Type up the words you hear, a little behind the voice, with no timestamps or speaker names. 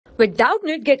With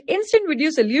Doubtnut, get instant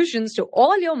video solutions to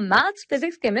all your maths,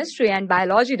 physics, chemistry, and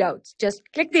biology doubts. Just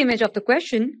click the image of the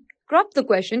question, crop the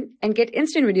question, and get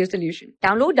instant video solution.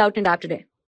 Download Doubtnut app today.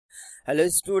 Hello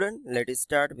student, let us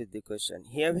start with the question.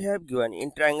 Here we have given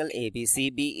in triangle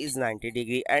ABC, B is 90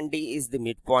 degree and D is the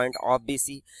midpoint of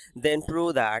BC. Then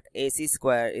prove that AC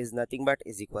square is nothing but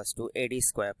is equals to AD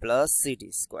square plus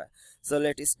CD square. So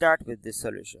let us start with the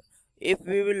solution. If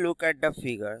we will look at the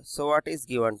figure, so what is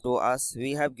given to us?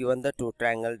 We have given the two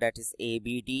triangle, that is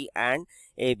ABD and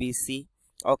ABC.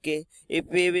 Okay, if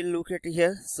we will look at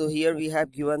here, so here we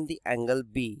have given the angle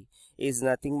B is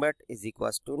nothing but is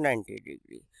equals to 90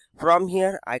 degree. From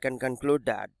here I can conclude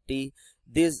that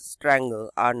these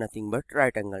triangle are nothing but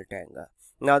right angle triangle.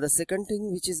 Now the second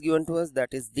thing which is given to us,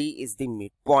 that is D is the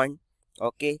midpoint.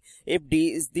 Okay, if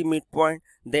D is the midpoint,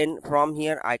 then from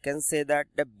here I can say that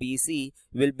the BC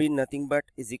will be nothing but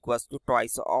is equals to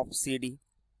twice of CD.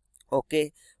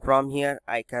 Okay, from here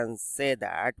I can say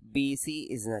that BC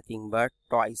is nothing but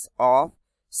twice of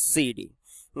CD.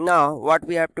 Now what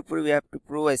we have to prove? We have to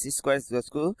prove AC square is equals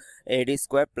to AD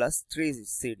square plus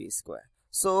 3CD square.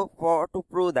 So to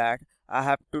prove that, I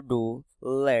have to do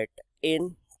let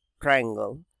in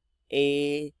triangle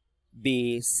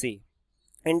ABC.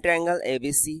 In triangle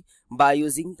ABC, by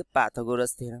using the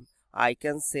Pythagoras theorem, I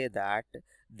can say that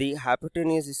the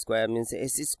hypotenuse square means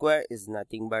AC square is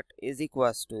nothing but is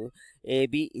equals to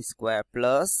AB square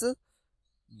plus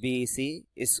BC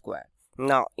square.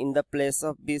 Now in the place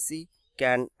of BC,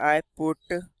 can I put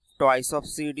twice of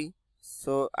CD?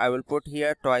 So I will put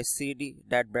here twice CD,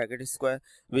 that bracket square,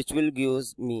 which will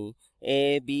gives me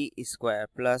AB square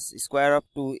plus square of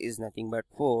 2 is nothing but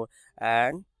 4,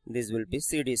 and this will be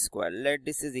CD square. Let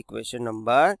this is equation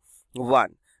number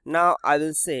 1. Now I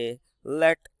will say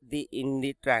let in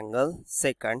the triangle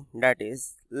second, that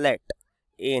is let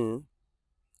in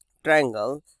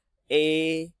triangle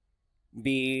ABD.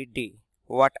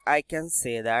 What I can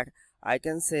say that? I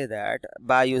can say that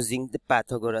by using the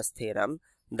Pythagoras theorem,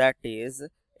 that is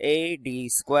AD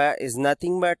square is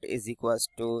nothing but is equals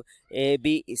to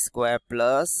AB square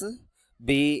plus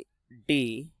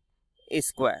BD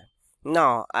square.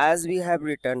 Now as we have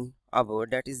written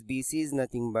above, that is BC is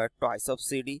nothing but twice of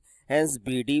CD, hence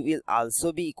BD will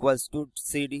also be equals to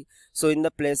CD. So in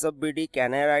the place of BD,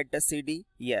 can I write the CD?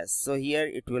 Yes. So here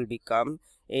it will become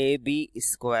AB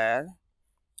square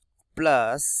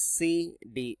plus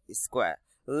CD square.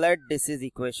 Let this is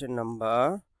equation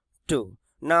number 2.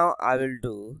 Now I will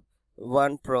do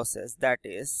one process, that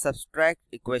is subtract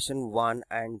equation 1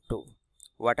 and 2.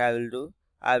 What I will do?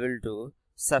 I will do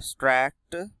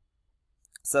subtracting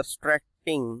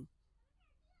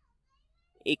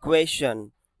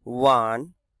equation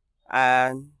 1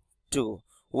 and 2.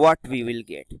 What we will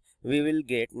get? We will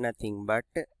get nothing but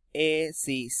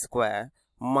AC square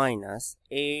minus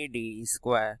AD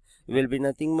square will be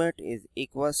nothing but is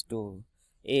equals to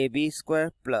AB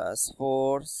square plus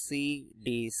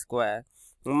 4CD square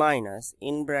minus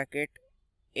in bracket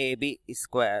AB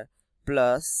square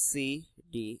plus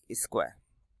CD square.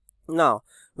 Now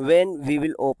when we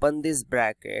will open this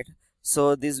bracket,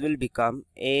 so this will become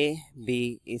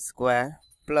AB square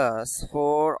plus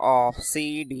 4 of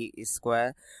CD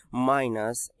square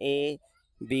minus AB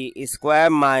square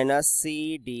minus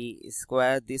CD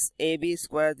square. This AB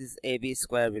square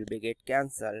will be get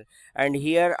cancelled, and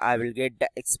here I will get the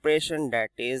expression, that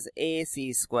is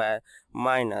AC square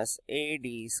minus AD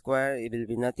square. It will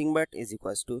be nothing but is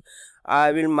equals to,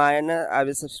 I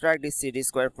will subtract this CD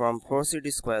square from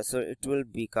 4CD square, so it will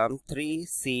become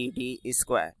 3CD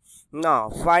square. Now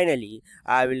finally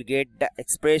I will get the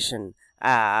expression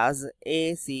as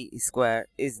AC square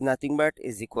is nothing but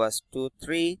is equals to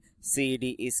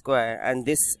 3CD square, and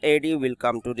this AD will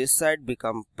come to this side,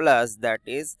 become plus, that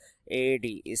is AD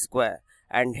square,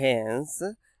 and hence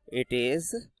it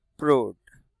is proved.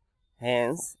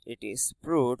 Hence it is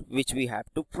proved, which we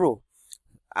have to prove.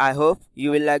 I hope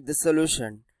you will like the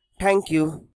solution. Thank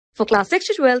you. For class 6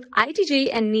 to 12, IIT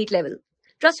JEE and NEET level.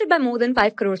 Trusted by more than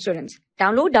 5 crore students.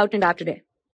 Download Doubtnut app today.